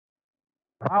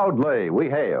Proudly we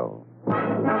hail.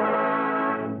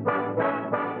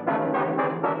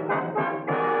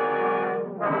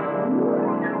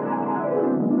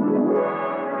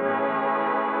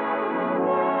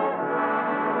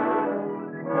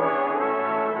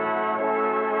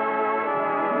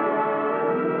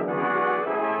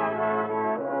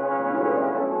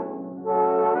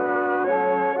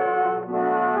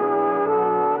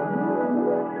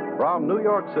 From New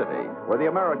York City, where the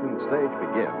American stage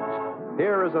begins,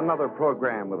 here is another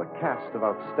program with a cast of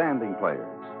outstanding players.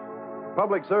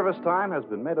 Public service time has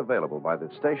been made available by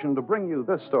this station to bring you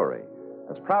this story,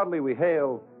 as proudly we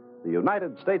hail the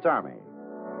United States Army.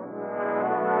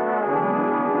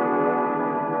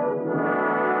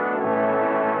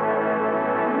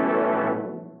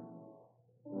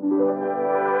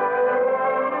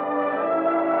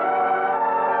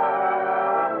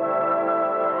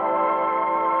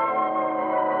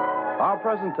 Our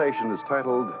presentation is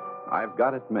titled, I've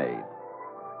Got It Made.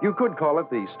 You could call it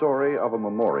the story of a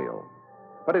memorial,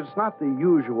 but it's not the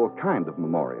usual kind of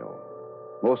memorial.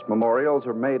 Most memorials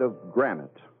are made of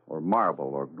granite or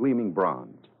marble or gleaming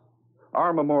bronze.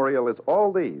 Our memorial is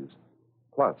all these,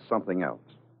 plus something else.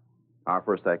 Our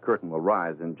first act curtain will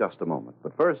rise in just a moment,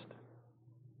 but first...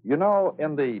 You know,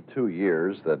 in the 2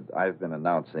 years that I've been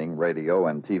announcing radio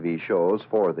and TV shows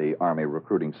for the Army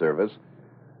Recruiting Service,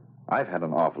 I've had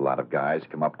an awful lot of guys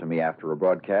come up to me after a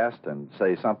broadcast and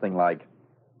say something like,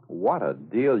 "What a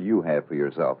deal you have for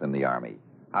yourself in the Army.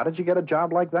 How did you get a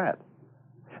job like that?"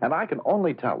 And I can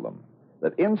only tell them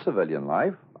that in civilian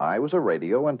life, I was a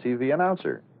radio and TV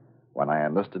announcer. When I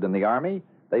enlisted in the Army,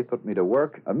 they put me to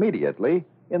work immediately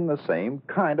in the same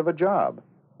kind of a job,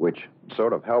 which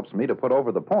sort of helps me to put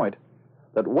over the point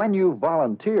that when you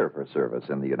volunteer for service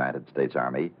in the United States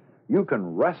Army, you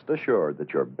can rest assured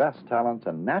that your best talents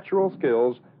and natural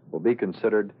skills will be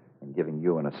considered in giving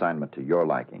you an assignment to your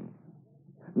liking.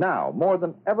 Now, more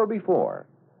than ever before,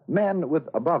 men with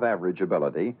above-average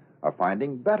ability are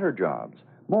finding better jobs,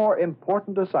 more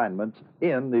important assignments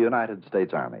in the United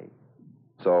States Army.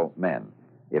 So, men,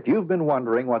 if you've been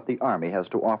wondering what the Army has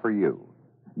to offer you,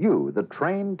 the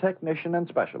trained technician and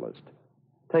specialist,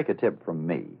 take a tip from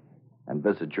me and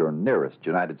visit your nearest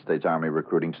United States Army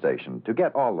recruiting station to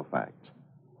get all the facts.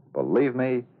 Believe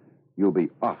me, you'll be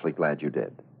awfully glad you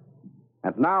did.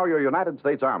 And now your United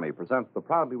States Army presents the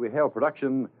Proudly We Hail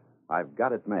production, I've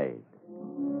Got It Made.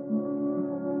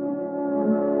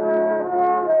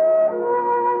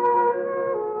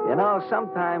 You know,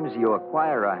 sometimes you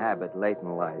acquire a habit late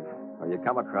in life, or you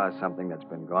come across something that's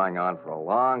been going on for a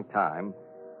long time,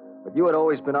 but you had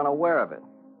always been unaware of it,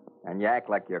 and you act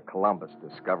like you're Columbus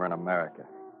discovering America.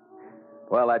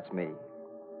 Well, that's me.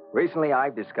 Recently,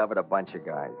 I've discovered a bunch of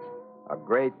guys, a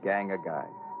great gang of guys.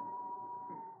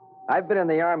 I've been in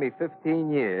the Army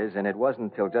 15 years, and it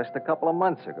wasn't until just a couple of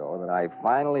months ago that I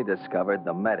finally discovered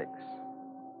the medics.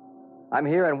 I'm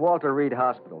here in Walter Reed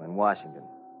Hospital in Washington.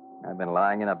 I've been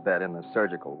lying in a bed in the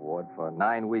surgical ward for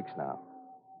 9 weeks now.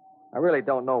 I really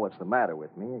don't know what's the matter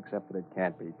with me, except that it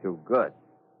can't be too good.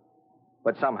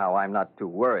 But somehow I'm not too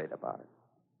worried about it.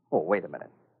 Oh, wait a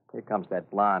minute. Here comes that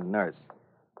blonde nurse.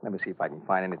 Let me see if I can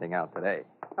find anything out today.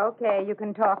 Okay, you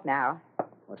can talk now.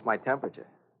 What's my temperature?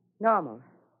 Normal.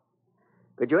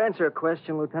 Could you answer a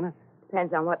question, Lieutenant?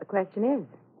 Depends on what the question is.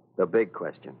 The big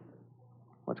question.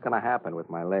 What's going to happen with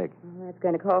my leg? Well, that's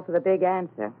going to call for the big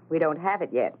answer. We don't have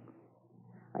it yet.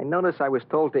 I notice I was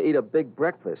told to eat a big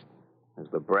breakfast. Has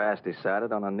the brass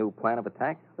decided on a new plan of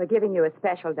attack? We're giving you a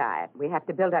special diet. We have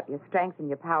to build up your strength and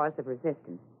your powers of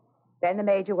resistance. Then the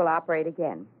major will operate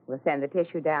again. We'll send the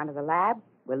tissue down to the lab.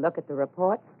 We'll look at the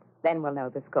reports. Then we'll know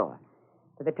the score.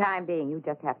 For the time being, you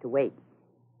just have to wait.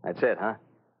 That's it, huh?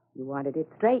 You wanted it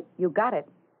straight. You got it.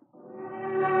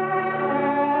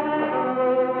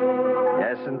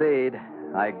 Yes, indeed.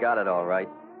 I got it all right.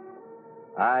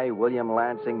 I, William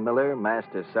Lansing Miller,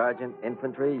 Master Sergeant,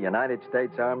 Infantry, United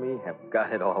States Army, have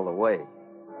got it all the way.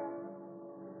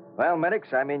 Well,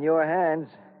 medics, I'm in your hands,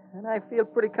 and I feel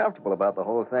pretty comfortable about the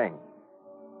whole thing.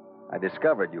 I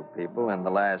discovered you people in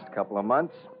the last couple of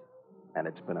months, and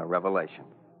it's been a revelation.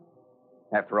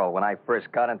 After all, when I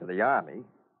first got into the Army,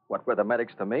 what were the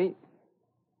medics to me?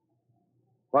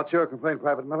 What's your complaint,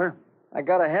 Private Miller? I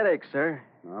got a headache, sir.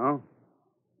 No.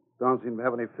 Don't seem to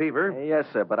have any fever. Yes,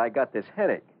 sir, but I got this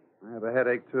headache. I have a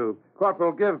headache, too.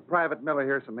 Corporal, give Private Miller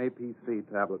here some APC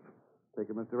tablets. Take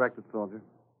them as directed, soldier.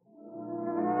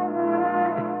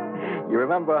 You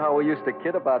remember how we used to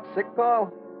kid about sick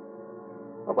call?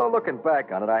 Although looking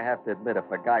back on it, I have to admit if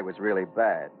a guy was really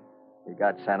bad, he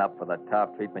got sent up for the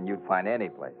top treatment you'd find any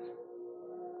place.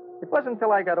 It wasn't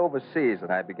until I got overseas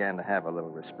that I began to have a little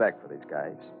respect for these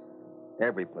guys.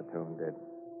 Every platoon did.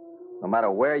 No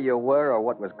matter where you were or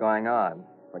what was going on,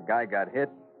 if a guy got hit,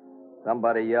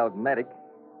 somebody yelled medic,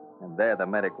 and there the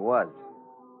medic was.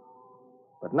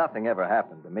 But nothing ever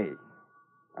happened to me.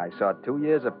 I saw 2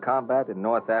 years of combat in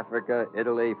North Africa,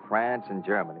 Italy, France, and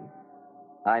Germany.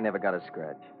 I never got a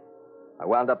scratch. I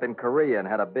wound up in Korea and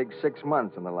had a big 6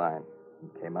 months in the line.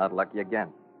 And came out lucky again.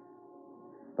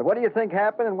 But what do you think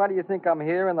happened, and why do you think I'm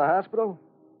here in the hospital?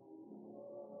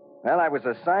 Well, I was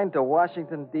assigned to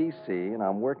Washington, D.C., and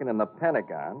I'm working in the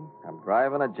Pentagon. I'm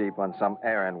driving a Jeep on some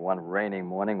errand one rainy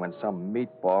morning when some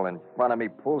meatball in front of me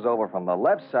pulls over from the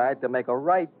left side to make a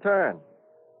right turn.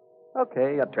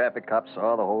 Okay, a traffic cop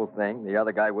saw the whole thing. The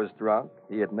other guy was drunk.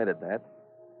 He admitted that.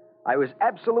 I was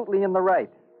absolutely in the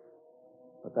right.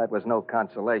 But that was no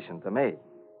consolation to me,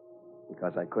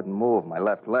 because I couldn't move my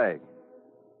left leg.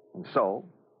 And so,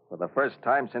 for the first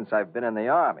time since I've been in the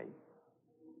Army,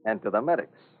 enter the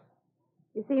medics.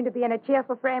 You seem to be in a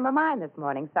cheerful frame of mind this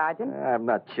morning, Sergeant. I'm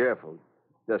not cheerful,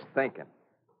 just thinking.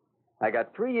 I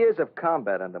got 3 years of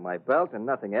combat under my belt, and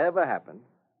nothing ever happened.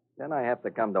 Then I have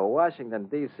to come to Washington,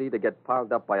 D.C. to get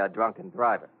piled up by a drunken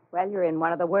driver. Well, you're in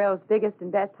one of the world's biggest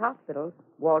and best hospitals,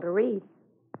 Walter Reed.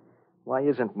 Why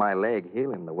isn't my leg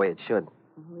healing the way it should?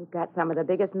 We've got some of the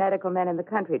biggest medical men in the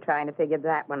country trying to figure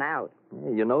that one out.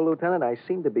 Hey, you know, Lieutenant, I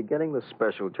seem to be getting the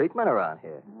special treatment around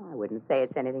here. I wouldn't say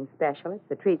it's anything special. It's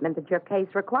the treatment that your case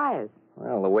requires.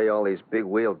 Well, the way all these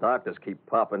big-wheel doctors keep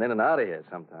popping in and out of here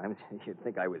sometimes, you'd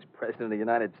think I was President of the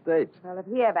United States. Well, if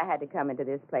he ever had to come into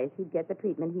this place, he'd get the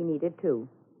treatment he needed, too.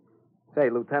 Say,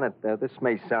 Lieutenant, this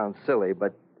may sound silly,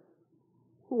 but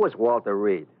who was Walter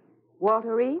Reed?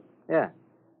 Walter Reed? Yeah.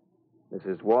 This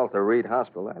is Walter Reed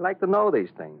Hospital. I like to know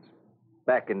these things.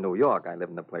 Back in New York, I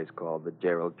lived in a place called the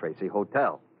Gerald Tracy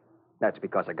Hotel. That's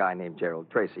because a guy named Gerald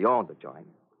Tracy owned the joint.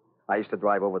 I used to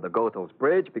drive over the Goethals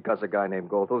Bridge because a guy named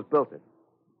Goethals built it.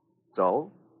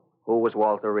 So, who was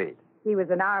Walter Reed? He was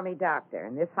an Army doctor,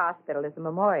 and this hospital is a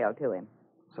memorial to him.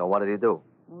 So what did he do?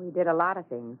 Well, he did a lot of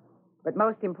things. But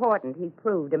most important, he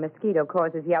proved a mosquito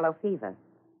causes yellow fever.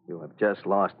 You have just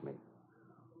lost me.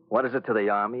 What is it to the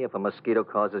Army if a mosquito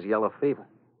causes yellow fever?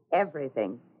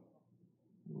 Everything.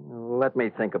 Let me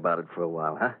think about it for a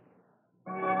while, huh?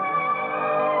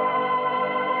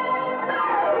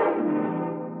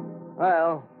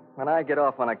 Well, when I get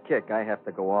off on a kick, I have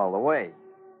to go all the way.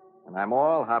 And I'm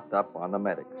all hopped up on the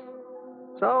medics.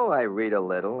 So I read a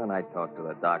little, and I talk to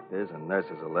the doctors and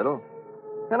nurses a little.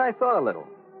 And I thought a little.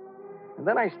 And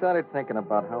then I started thinking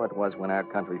about how it was when our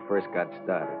country first got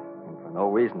started. And for no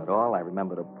reason at all, I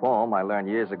remembered a poem I learned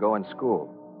years ago in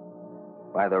school.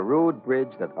 By the rude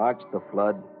bridge that arched the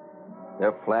flood,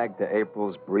 their flag to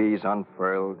April's breeze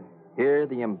unfurled, here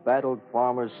the embattled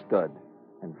farmers stood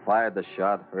and fired the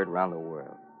shot heard round the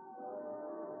world.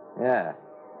 Yeah.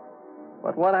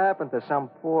 But what happened to some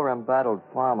poor embattled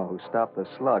farmer who stopped a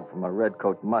slug from a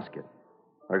redcoat musket?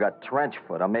 Or got trench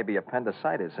foot or maybe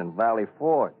appendicitis in Valley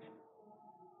Forge?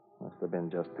 Must have been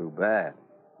just too bad.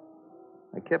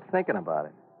 I kept thinking about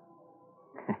it.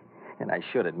 And I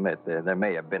should admit there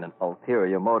may have been an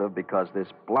ulterior motive because this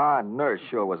blonde nurse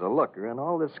sure was a looker, and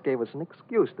all this gave us an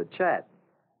excuse to chat.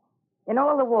 In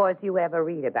all the wars you ever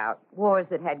read about, wars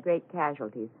that had great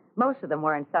casualties, most of them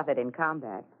weren't suffered in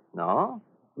combat. No?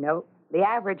 No. The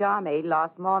average army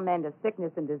lost more men to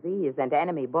sickness and disease than to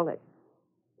enemy bullets.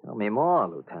 Tell me more,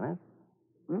 Lieutenant.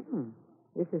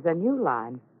 This is a new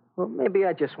line. Well, maybe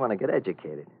I just want to get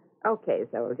educated. Okay,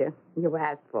 soldier. You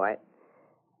asked for it.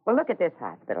 Well, look at this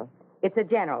hospital. It's a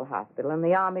general hospital, and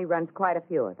the Army runs quite a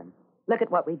few of them. Look at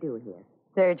what we do here.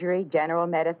 Surgery, general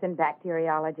medicine,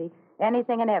 bacteriology,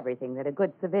 anything and everything that a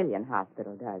good civilian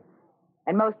hospital does.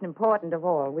 And most important of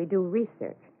all, we do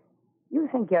research. You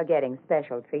think you're getting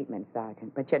special treatment,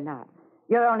 Sergeant, but you're not.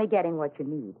 You're only getting what you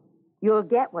need. You'll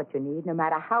get what you need no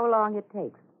matter how long it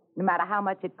takes, no matter how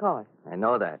much it costs. I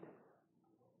know that.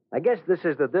 I guess this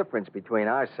is the difference between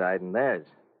our side and theirs.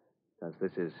 Because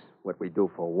this is what we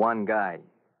do for one guy.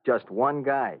 Just one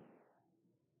guy.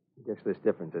 I guess this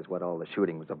difference is what all the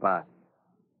shooting was about.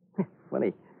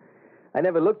 Funny. I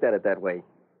never looked at it that way.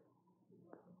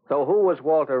 So who was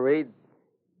Walter Reed?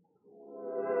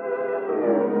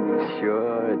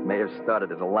 Sure, it may have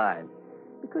started as a lie.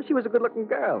 Because she was a good-looking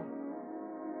girl.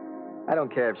 I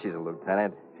don't care if she's a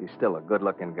lieutenant. She's still a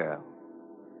good-looking girl.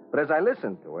 But as I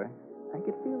listened to her, I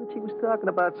could feel that she was talking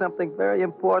about something very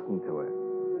important to her.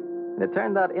 And it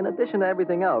turned out, in addition to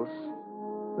everything else,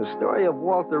 the story of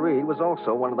Walter Reed was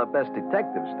also one of the best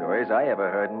detective stories I ever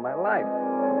heard in my life.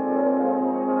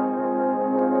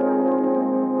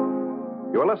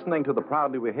 You're listening to the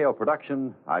proudly we hail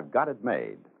production, I've Got It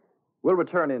Made. We'll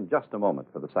return in just a moment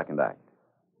for the second act.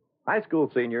 High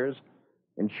school seniors,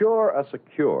 ensure a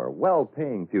secure,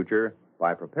 well-paying future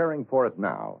by preparing for it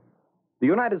now. The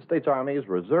United States Army's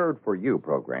Reserved for You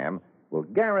program will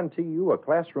guarantee you a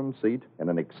classroom seat in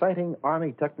an exciting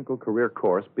Army technical career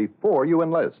course before you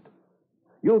enlist.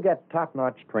 You'll get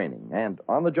top-notch training and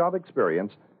on-the-job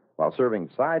experience while serving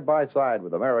side by side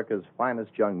with America's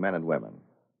finest young men and women.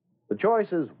 The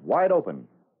choice is wide open,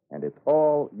 and it's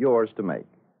all yours to make.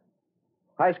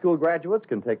 High school graduates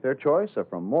can take their choice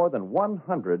from more than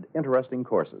 100 interesting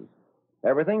courses.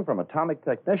 Everything from atomic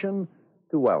technician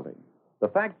to welding. The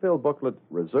fact-filled booklet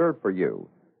Reserved for You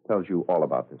tells you all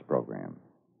about this program.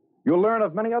 You'll learn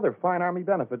of many other fine Army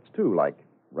benefits, too, like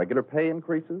regular pay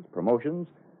increases, promotions,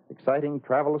 exciting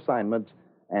travel assignments,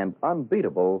 and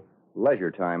unbeatable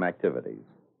leisure time activities.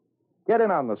 Get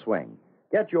in on the swing.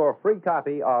 Get your free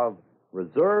copy of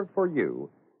Reserved for You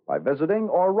by visiting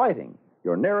or writing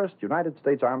your nearest United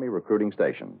States Army recruiting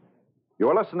station.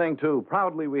 You're listening to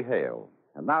Proudly We Hail,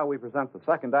 and now we present the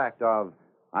second act of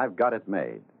I've Got It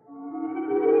Made.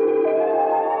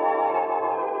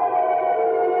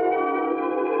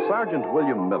 Sergeant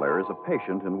William Miller is a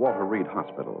patient in Walter Reed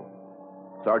Hospital.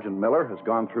 Sergeant Miller has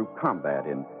gone through combat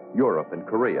in Europe and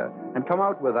Korea and come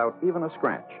out without even a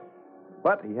scratch.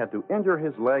 But he had to injure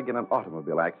his leg in an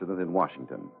automobile accident in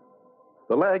Washington.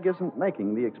 The leg isn't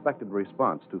making the expected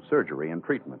response to surgery and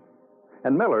treatment.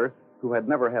 And Miller, who had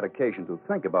never had occasion to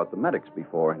think about the medics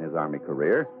before in his Army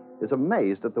career, is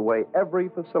amazed at the way every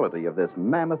facility of this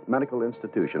mammoth medical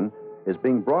institution is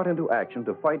being brought into action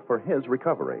to fight for his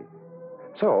recovery.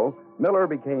 So, Miller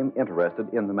became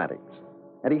interested in the medics.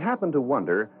 And he happened to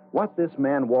wonder what this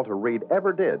man, Walter Reed,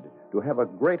 ever did to have a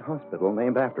great hospital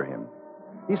named after him.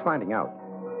 He's finding out.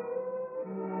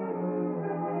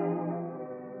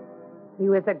 He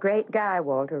was a great guy,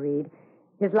 Walter Reed.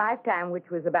 His lifetime, which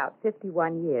was about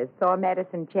 51 years, saw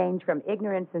medicine change from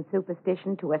ignorance and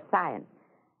superstition to a science.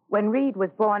 When Reed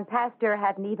was born, Pasteur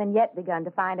hadn't even yet begun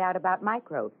to find out about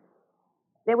microbes.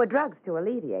 There were drugs to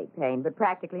alleviate pain, but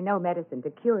practically no medicine to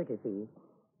cure disease.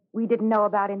 We didn't know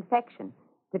about infection.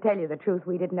 To tell you the truth,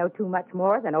 we didn't know too much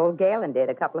more than old Galen did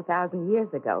a couple of thousand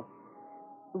years ago.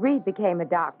 Reed became a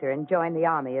doctor and joined the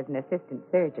Army as an assistant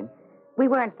surgeon. We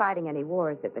weren't fighting any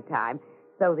wars at the time,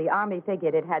 so the Army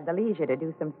figured it had the leisure to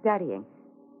do some studying.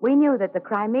 We knew that the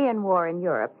Crimean War in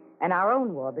Europe and our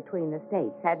own war between the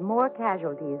states had more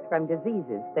casualties from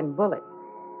diseases than bullets.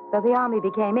 So the Army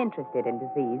became interested in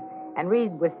disease, and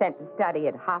Reed was sent to study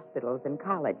at hospitals and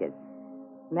colleges.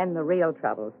 And then the real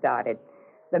trouble started.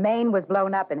 The Maine was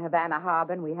blown up in Havana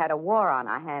Harbor, and we had a war on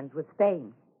our hands with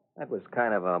Spain. That was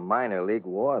kind of a minor league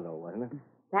war, though, wasn't it?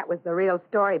 That was the real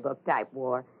storybook-type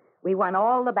war. We won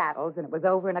all the battles, and it was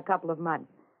over in a couple of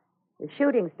months. The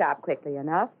shooting stopped quickly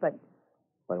enough, but...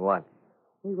 But what?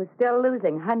 We were still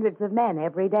losing hundreds of men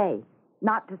every day.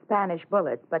 Not to Spanish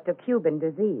bullets, but to Cuban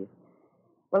disease.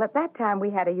 Well, at that time,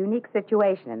 we had a unique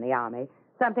situation in the Army,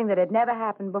 something that had never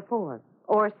happened before,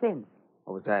 or since.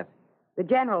 What was that? The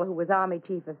general who was Army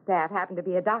Chief of Staff happened to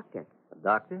be a doctor. A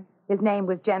doctor? His name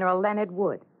was General Leonard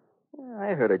Wood. I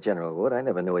heard of General Wood. I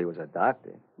never knew he was a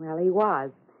doctor. Well, he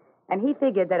was. And he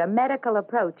figured that a medical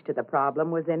approach to the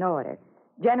problem was in order.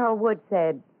 General Wood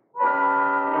said...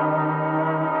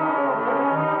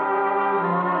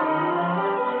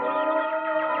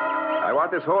 I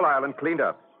want this whole island cleaned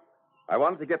up. I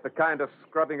want to get the kind of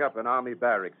scrubbing up an Army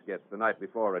barracks gets the night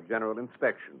before a general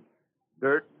inspection.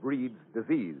 Dirt breeds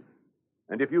disease.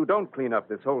 And if you don't clean up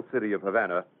this whole city of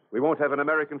Havana, we won't have an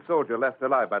American soldier left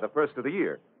alive by the first of the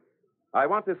year. I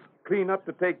want this cleanup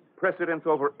to take precedence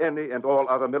over any and all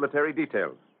other military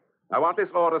details. I want this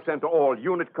order sent to all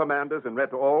unit commanders and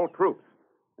read to all troops.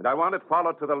 And I want it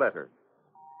followed to the letter.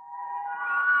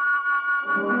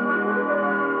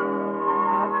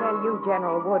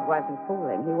 General Wood wasn't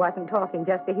fooling. He wasn't talking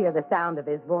just to hear the sound of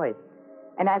his voice.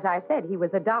 And as I said, he was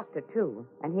a doctor, too,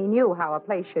 and he knew how a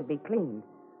place should be cleaned.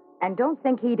 And don't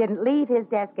think he didn't leave his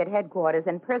desk at headquarters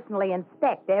and personally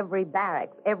inspect every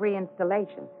barracks, every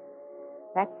installation.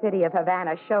 That city of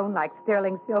Havana shone like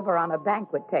sterling silver on a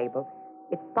banquet table.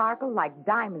 It sparkled like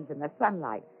diamonds in the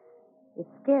sunlight. If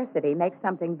scarcity makes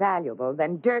something valuable,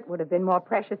 then dirt would have been more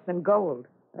precious than gold.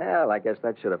 Well, I guess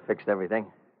that should have fixed everything.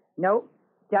 Nope.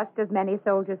 Just as many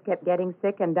soldiers kept getting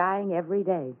sick and dying every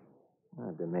day.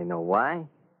 Didn't they know why?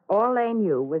 All they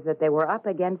knew was that they were up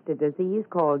against a disease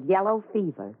called yellow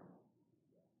fever.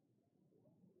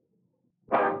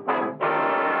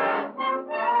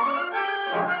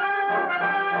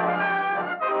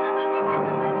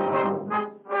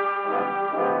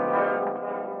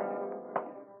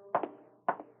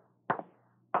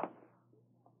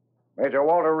 Major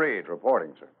Walter Reed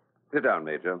reporting, sir. Sit down,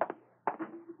 Major.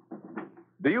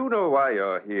 Do you know why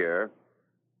you're here?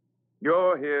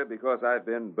 You're here because I've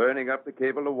been burning up the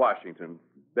cable of Washington,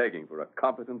 begging for a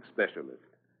competent specialist.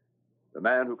 The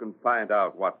man who can find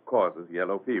out what causes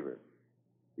yellow fever.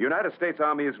 The United States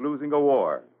Army is losing a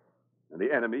war, and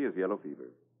the enemy is yellow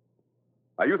fever.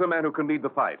 Are you the man who can lead the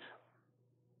fight?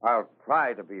 I'll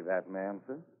try to be that man,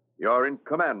 sir. You're in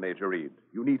command, Major Reed.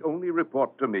 You need only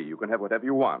report to me. You can have whatever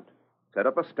you want. Set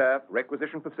up a staff,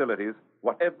 requisition facilities.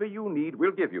 Whatever you need,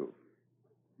 we'll give you.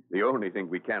 The only thing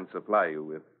we can supply you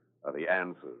with are the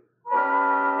answers.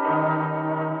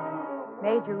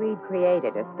 Major Reed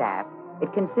created a staff.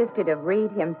 It consisted of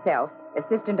Reed himself,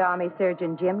 Assistant Army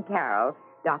Surgeon Jim Carroll,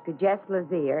 Dr. Jess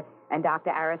Lazier, and Dr.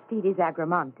 Aristides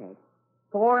Agramonte.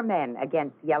 4 men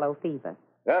against yellow fever.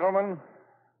 Gentlemen,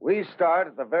 we start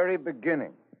at the very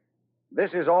beginning.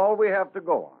 This is all we have to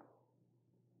go on.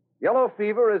 Yellow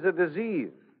fever is a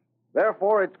disease.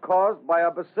 Therefore, it's caused by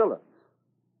a bacillus.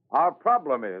 Our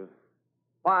problem is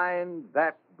find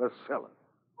that bacillus.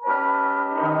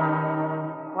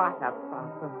 What a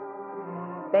problem.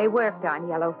 They worked on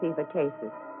yellow fever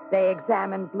cases. They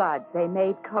examined blood. They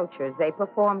made cultures. They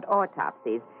performed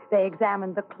autopsies. They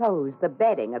examined the clothes, the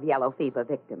bedding of yellow fever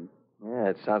victims. Yeah,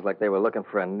 it sounds like they were looking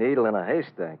for a needle in a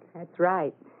haystack. That's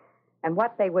right. And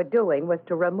what they were doing was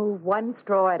to remove one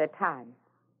straw at a time.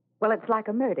 Well, it's like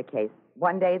a murder case.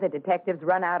 One day the detectives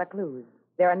run out of clues.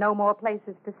 There are no more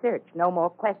places to search, no more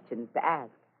questions to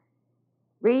ask.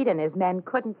 Reed and his men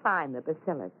couldn't find the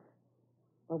bacillus.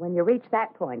 Well, when you reach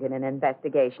that point in an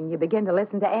investigation, you begin to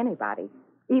listen to anybody,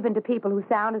 even to people who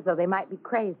sound as though they might be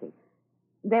crazy.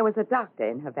 There was a doctor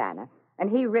in Havana, and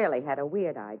he really had a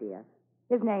weird idea.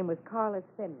 His name was Carlos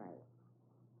Finlay.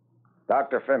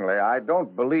 Dr. Finlay, I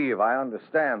don't believe I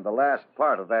understand the last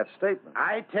part of that statement.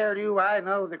 I tell you, I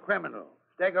know the criminal,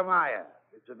 Stegomaier.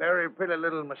 It's a very pretty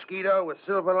little mosquito with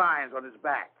silver lines on his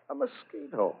back. A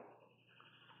mosquito?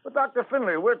 But, Dr.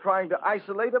 Finlay, we're trying to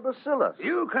isolate a bacillus.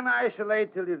 You can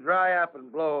isolate till you dry up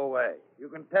and blow away. You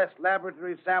can test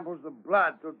laboratory samples of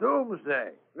blood till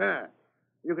doomsday. Yeah.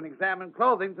 You can examine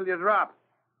clothing till you drop.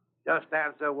 Just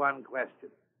answer one question.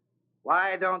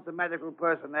 Why don't the medical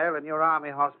personnel in your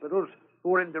army hospitals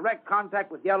who are in direct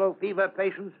contact with yellow fever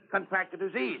patients contract the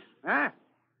disease? Huh?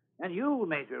 And you,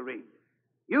 Major Reed,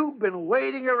 you've been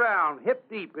wading around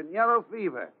hip-deep in yellow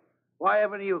fever. Why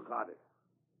haven't you caught it?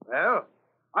 Well,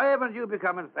 why haven't you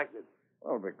become infected?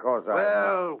 Well, because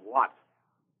Well, what?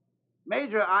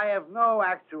 Major, I have no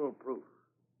actual proof,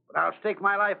 but I'll stake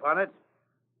my life on it.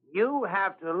 You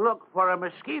have to look for a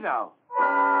mosquito.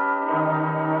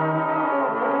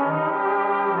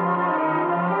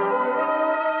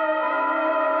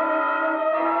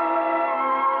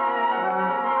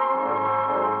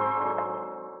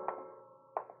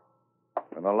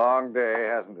 Been a long day,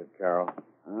 hasn't it, Carol?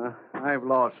 I've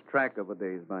lost track of the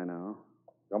days by now.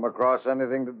 Come across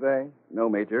anything today? No,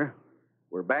 Major.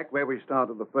 We're back where we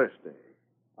started the first day.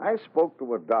 I spoke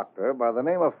to a doctor by the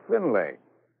name of Finlay.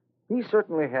 He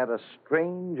certainly had a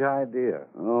strange idea.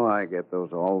 Oh, I get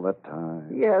those all the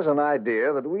time. He has an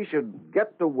idea that we should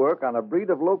get to work on a breed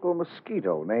of local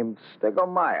mosquito named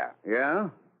Stegomaier. Yeah?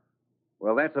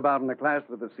 Well, that's about in the class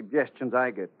with the suggestions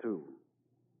I get, too.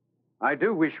 I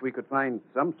do wish we could find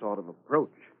some sort of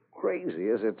approach. Crazy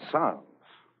as it sounds.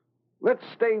 Let's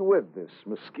stay with this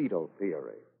mosquito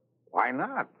theory. Why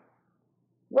not?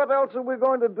 What else are we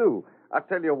going to do? I'll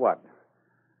tell you what.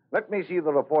 Let me see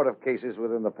the report of cases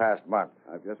within the past month.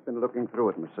 I've just been looking through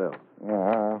it myself.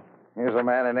 Here's a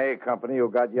man in A Company who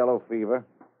got yellow fever.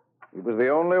 He was the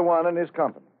only one in his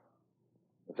company.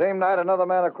 The same night, another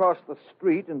man across the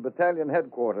street in battalion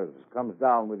headquarters comes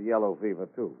down with yellow fever,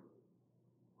 too.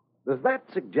 Does that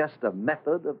suggest a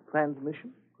method of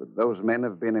transmission? Could those men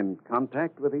have been in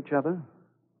contact with each other?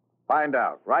 Find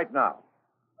out right now.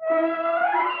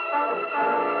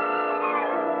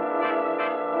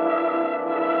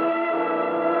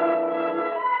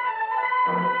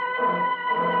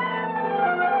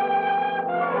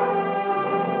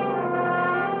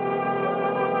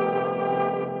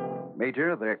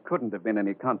 Major, there couldn't have been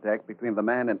any contact between the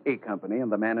man in A Company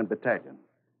and the man in battalion.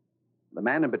 The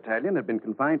man in battalion had been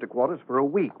confined to quarters for a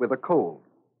week with a cold.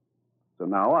 So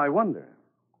now I wonder,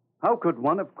 how could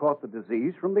one have caught the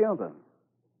disease from the other?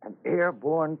 An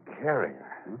airborne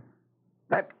carrier.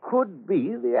 That could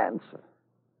be the answer.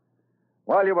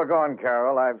 While you were gone,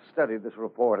 Carol, I've studied this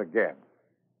report again.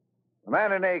 The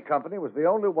man in A Company was the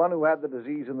only one who had the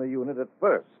disease in the unit at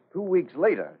first. 2 weeks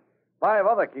later, 5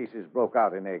 other cases broke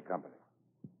out in A Company.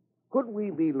 Could we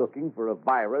be looking for a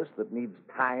virus that needs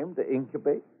time to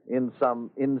incubate in some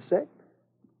insect?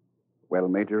 Well,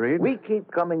 Major Reed? We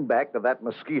keep coming back to that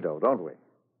mosquito, don't we?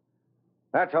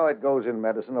 That's how it goes in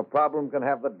medicine. A problem can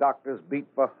have the doctors beat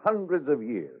for hundreds of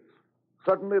years.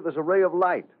 Suddenly, there's a ray of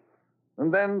light.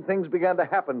 And then things began to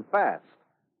happen fast.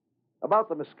 About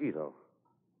the mosquito.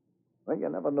 Well, you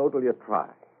never know till you try.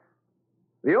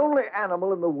 The only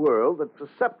animal in the world that's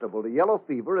susceptible to yellow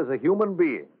fever is a human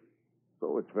being.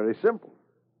 So it's very simple.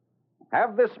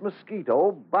 Have this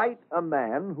mosquito bite a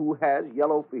man who has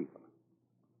yellow fever.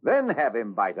 Then have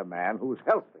him bite a man who's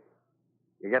healthy.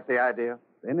 You get the idea?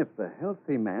 Then if the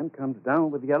healthy man comes down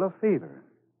with yellow fever.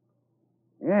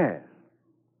 Yes.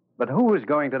 But who is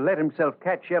going to let himself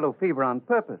catch yellow fever on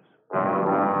purpose?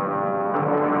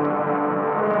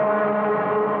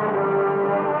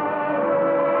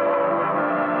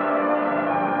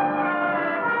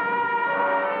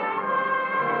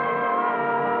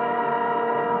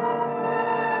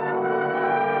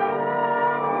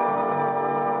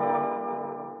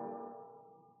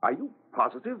 Are you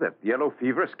positive that yellow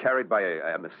fever is carried by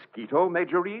a mosquito,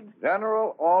 Major Reed?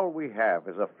 General, all we have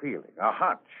is a feeling, a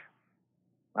hunch.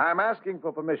 I'm asking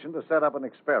for permission to set up an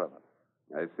experiment.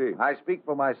 I see. I speak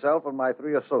for myself and my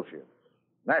 3 associates.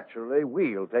 Naturally,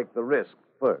 we'll take the risk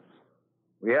first.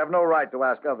 We have no right to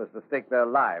ask others to stake their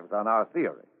lives on our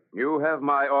theory. You have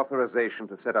my authorization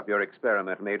to set up your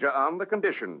experiment, Major, on the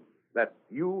condition that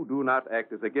you do not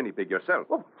act as a guinea pig yourself.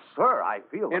 Oh, sir, I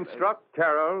feel... Instruct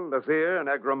Carroll, Lazier, and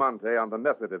Agramonte on the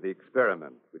method of the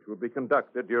experiment, which will be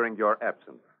conducted during your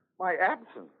absence. My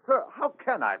absence? Sir, how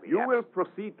can I be You will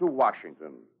proceed to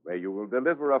Washington, where you will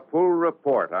deliver a full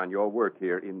report on your work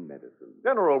here in medicine.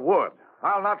 General Wood,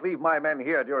 I'll not leave my men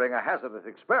here during a hazardous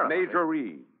experiment. Major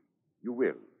Reed, you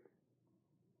will.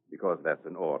 Because that's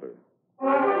an order.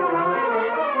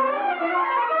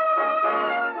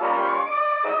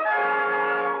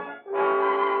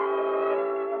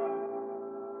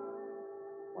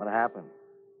 What happened?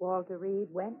 Walter Reed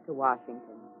went to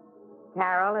Washington.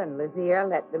 Carroll and Lazier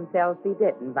let themselves be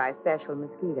bitten by special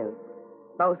mosquitoes.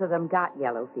 Both of them got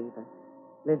yellow fever.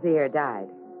 Lazier died.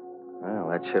 Well,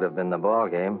 that should have been the ball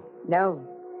game. No,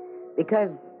 because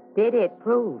did it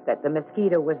prove that the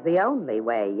mosquito was the only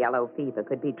way yellow fever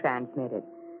could be transmitted?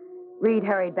 Reed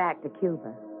hurried back to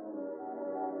Cuba.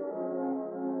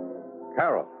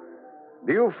 Carroll,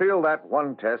 do you feel that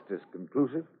one test is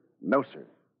conclusive? No, sir.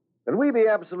 Can we be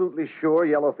absolutely sure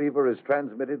yellow fever is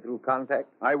transmitted through contact?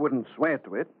 I wouldn't swear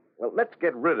to it. Well, let's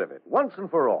get rid of it once and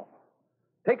for all.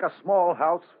 Take a small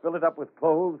house, fill it up with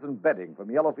clothes and bedding from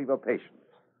yellow fever patients.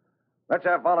 Let's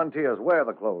have volunteers wear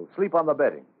the clothes, sleep on the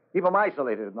bedding. Keep them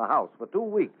isolated in the house for 2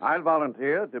 weeks. I'll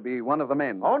volunteer to be one of the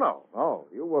men. Oh, no. No,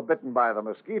 you were bitten by the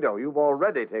mosquito. You've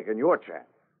already taken your chance.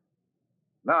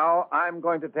 Now, I'm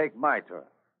going to take my turn.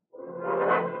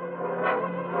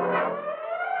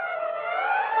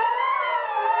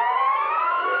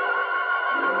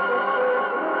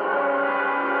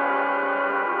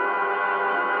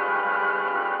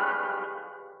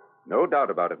 No doubt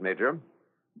about it, Major.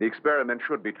 The experiment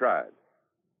should be tried.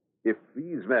 If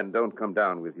these men don't come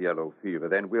down with yellow fever,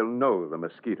 then we'll know the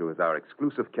mosquito is our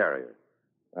exclusive carrier.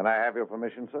 Can I have your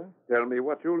permission, sir? Tell me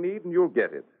what you'll need and you'll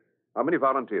get it. How many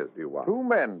volunteers do you want? 2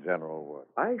 men, General Wood.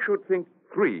 I should think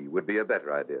 3 would be a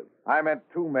better idea. I meant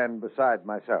 2 men besides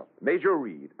myself. Major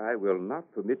Reed, I will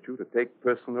not permit you to take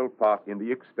personal part in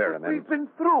the experiment. We've been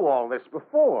through all this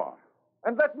before.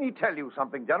 And let me tell you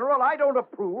something, General. I don't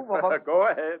approve of a... Go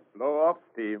ahead. Blow off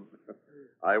steam.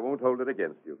 I won't hold it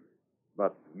against you.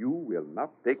 But you will not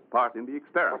take part in the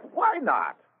experiment. Why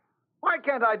not? Why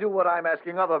can't I do what I'm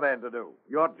asking other men to do?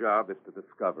 Your job is to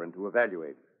discover and to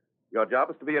evaluate. Your job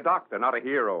is to be a doctor, not a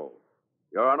hero.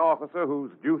 You're an officer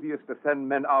whose duty is to send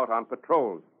men out on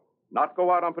patrols, not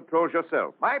go out on patrols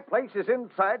yourself. My place is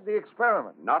inside the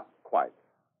experiment. Not quite.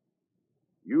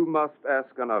 You must ask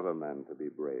another man to be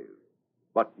brave.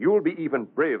 But you'll be even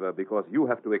braver because you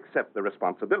have to accept the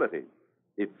responsibility.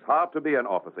 It's hard to be an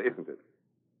officer, isn't it?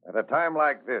 At a time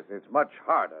like this, it's much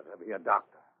harder to be a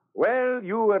doctor. Well,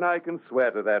 you and I can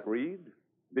swear to that, Reed,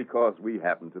 because we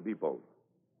happen to be both.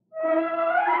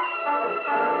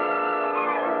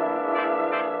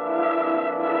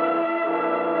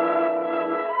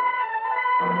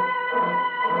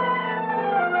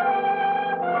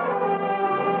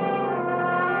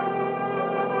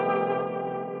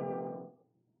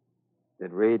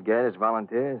 Did Reed get his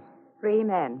volunteers? 3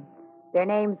 men. Their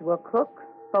names were Cook,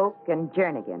 Folk, and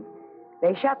Jernigan.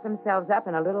 They shut themselves up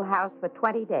in a little house for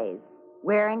 20 days,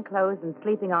 wearing clothes and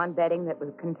sleeping on bedding that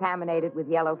was contaminated with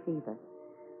yellow fever.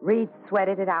 Reed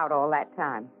sweated it out all that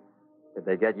time. Did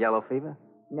they get yellow fever?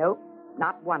 Nope,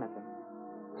 not one of them.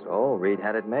 So Reed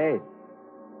had it made.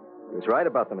 He was right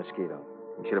about the mosquito.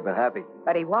 He should have been happy.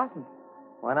 But he wasn't,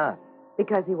 Why not?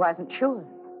 because he wasn't sure.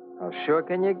 How sure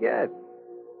can you get?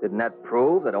 Didn't that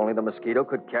prove that only the mosquito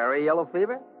could carry yellow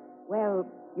fever? Well,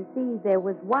 you see, there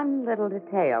was one little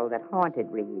detail that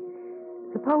haunted Reed.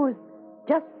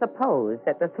 Just suppose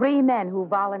that the 3 men who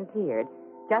volunteered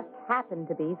just happened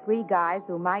to be 3 guys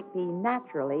who might be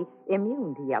naturally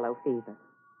immune to yellow fever.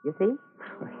 You see?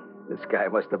 This guy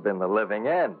must have been the living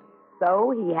end.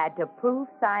 So he had to prove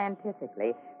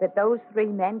scientifically that those 3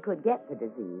 men could get the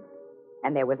disease.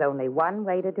 And there was only one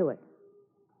way to do it.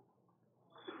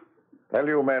 Tell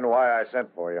you men why I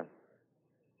sent for you.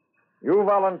 You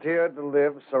volunteered to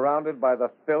live surrounded by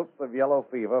the filth of yellow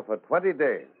fever for 20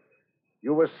 days.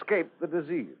 You escaped the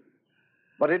disease.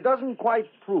 But it doesn't quite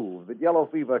prove that yellow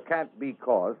fever can't be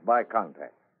caused by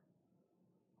contact.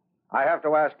 I have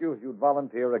to ask you if you'd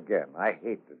volunteer again. I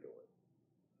hate to do it.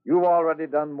 You've already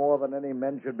done more than any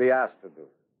men should be asked to do.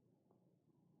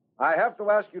 I have to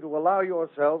ask you to allow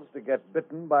yourselves to get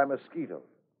bitten by mosquitoes.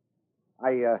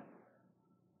 I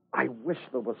wish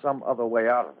there was some other way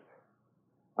out of it.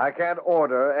 I can't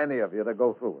order any of you to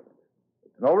go through it.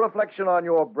 It's no reflection on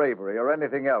your bravery or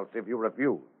anything else if you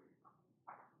refuse.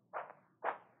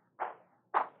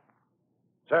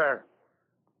 Sir,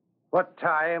 what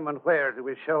time and where do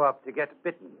we show up to get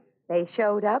bitten? They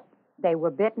showed up, they were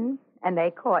bitten, and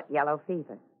they caught yellow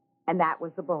fever. And that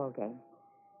was the ball game.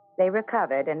 They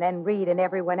recovered, and then Reed and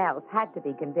everyone else had to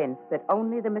be convinced that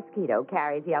only the mosquito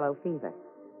carries yellow fever.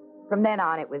 From then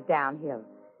on, it was downhill.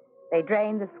 They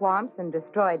drained the swamps and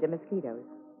destroyed the mosquitoes.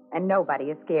 And nobody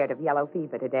is scared of yellow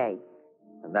fever today.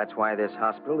 And that's why this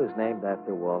hospital is named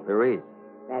after Walter Reed.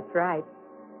 That's right.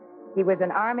 He was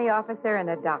an Army officer and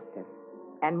a doctor.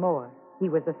 And more, he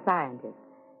was a scientist.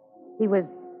 He was,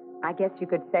 I guess you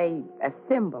could say, a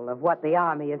symbol of what the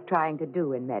Army is trying to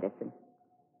do in medicine.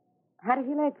 How does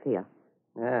your leg feel?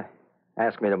 Yeah.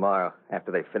 Ask me tomorrow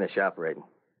after they finish operating.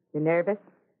 You nervous?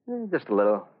 Just a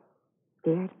little.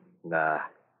 Scared? Nah.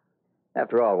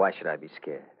 After all, why should I be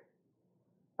scared?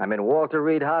 I'm in Walter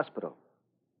Reed Hospital.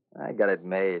 I got it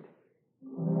made.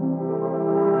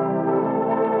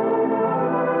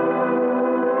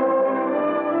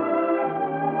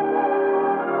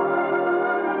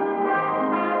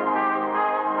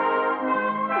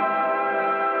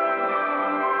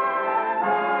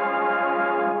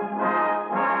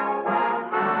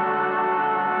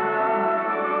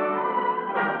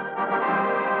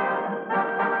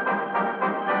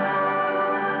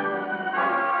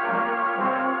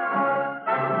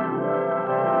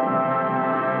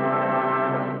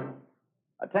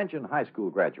 Attention high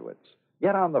school graduates.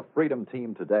 Get on the Freedom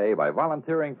Team today by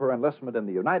volunteering for enlistment in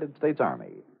the United States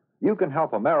Army. You can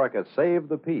help America save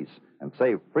the peace and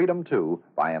save freedom, too,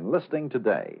 by enlisting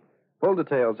today. Full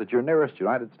details at your nearest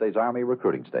United States Army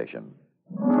recruiting station.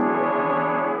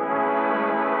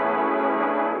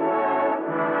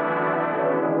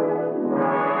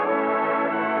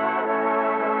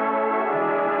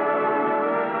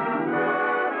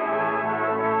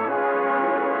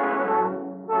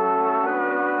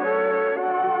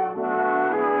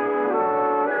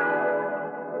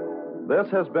 This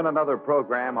has been another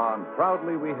program on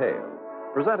Proudly We Hail,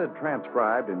 presented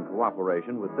transcribed in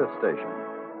cooperation with this station.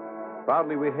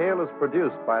 Proudly We Hail is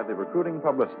produced by the Recruiting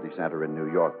Publicity Center in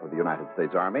New York for the United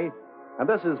States Army, and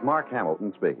this is Mark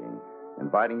Hamilton speaking,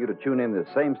 inviting you to tune in this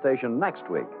same station next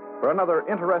week for another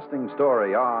interesting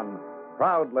story on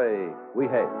Proudly We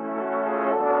Hail.